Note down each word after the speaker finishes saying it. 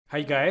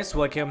Hi guys,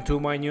 welcome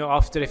to my new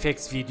After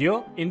Effects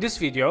video. In this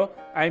video,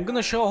 I'm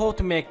gonna show how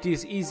to make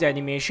this easy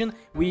animation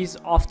with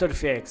After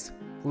Effects.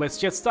 Let's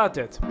get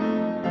started.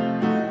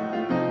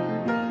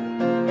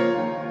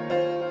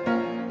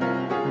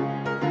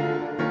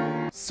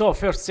 So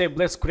first step,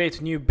 let's create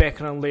a new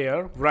background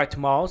layer. Right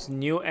mouse,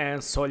 new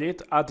and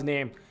solid, add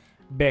name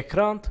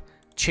background,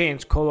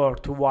 change color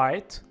to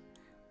white,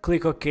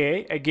 click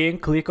OK, again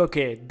click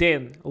OK,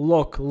 then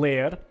lock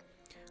layer,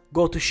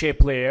 go to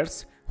shape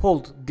layers,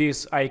 hold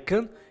this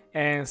icon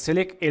and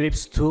select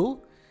ellipse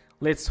tool.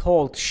 Let's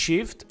hold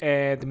shift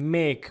and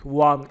make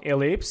one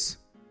ellipse.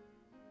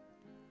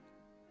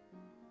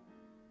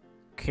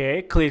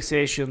 Okay, click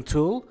selection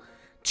tool,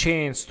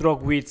 change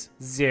stroke width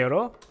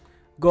 0,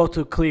 go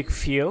to click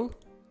fill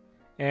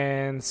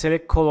and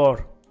select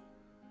color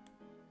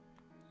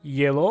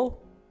yellow,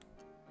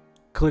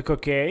 click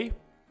OK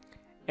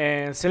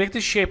and select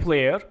the shape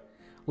layer.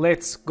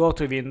 Let's go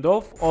to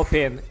window,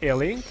 open a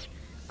link,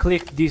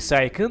 click this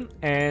icon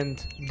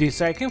and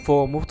this icon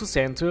for move to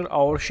center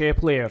our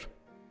shape layer.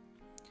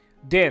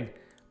 Then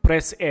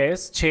press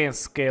S, change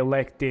scale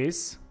like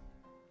this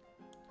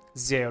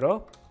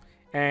 0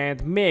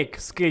 and make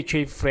scale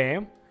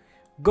keyframe,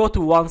 go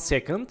to 1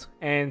 second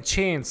and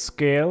change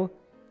scale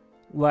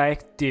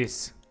like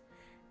this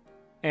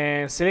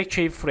and select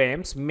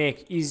keyframes,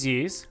 make easy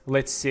ease.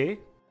 Let's see.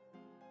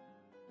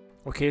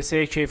 Okay,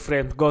 select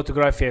keyframe, go to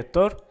graph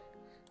editor,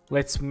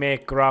 let's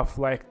make graph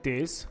like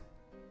this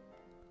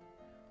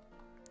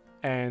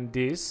and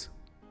this.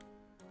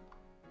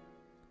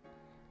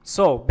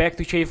 So back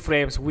to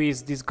keyframes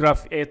with this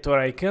graph editor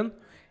icon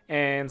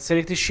and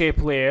select the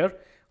shape layer,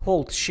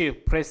 hold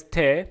shift, press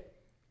T,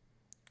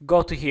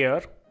 go to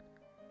here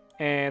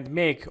and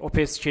make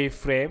opacity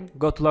keyframe,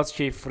 go to last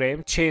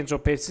keyframe, change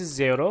opacity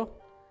 0.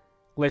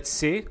 Let's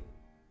see.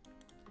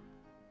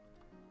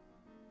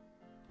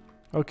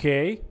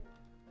 Okay,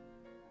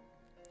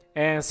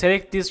 and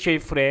select these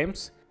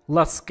keyframes,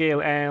 last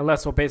scale and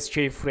last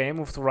opacity keyframe,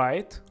 move to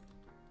right.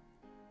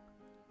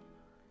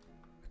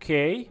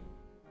 Okay,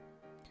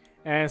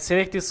 and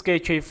select the scale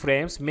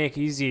keyframes, make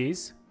easy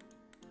ease.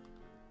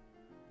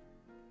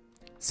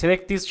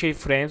 Select these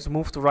keyframes,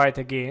 move to right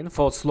again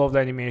for slow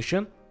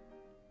animation.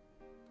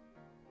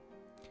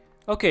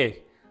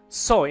 Okay,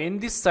 so in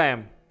this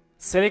time,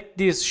 select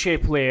this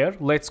shape layer,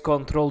 let's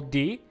Ctrl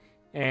D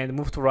and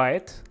move to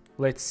right.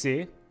 Let's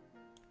see.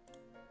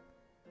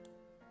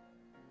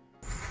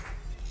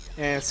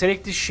 And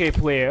select this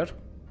shape layer,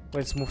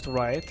 let's move to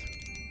right.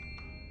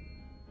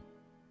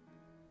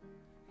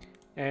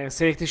 And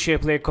select the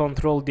shape layer,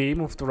 Ctrl D,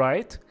 move to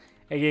right.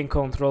 Again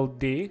Ctrl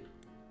D.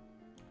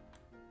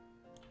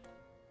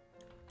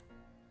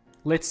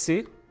 Let's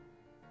see.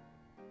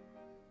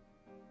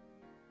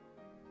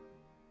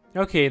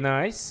 Okay,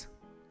 nice.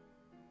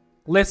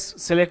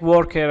 Let's select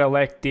work area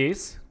like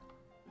this.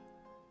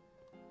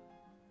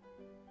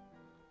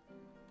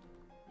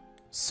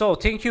 So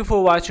thank you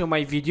for watching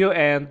my video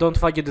and don't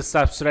forget to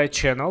subscribe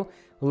channel,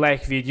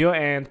 like video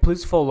and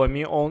please follow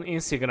me on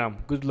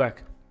Instagram. Good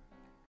luck.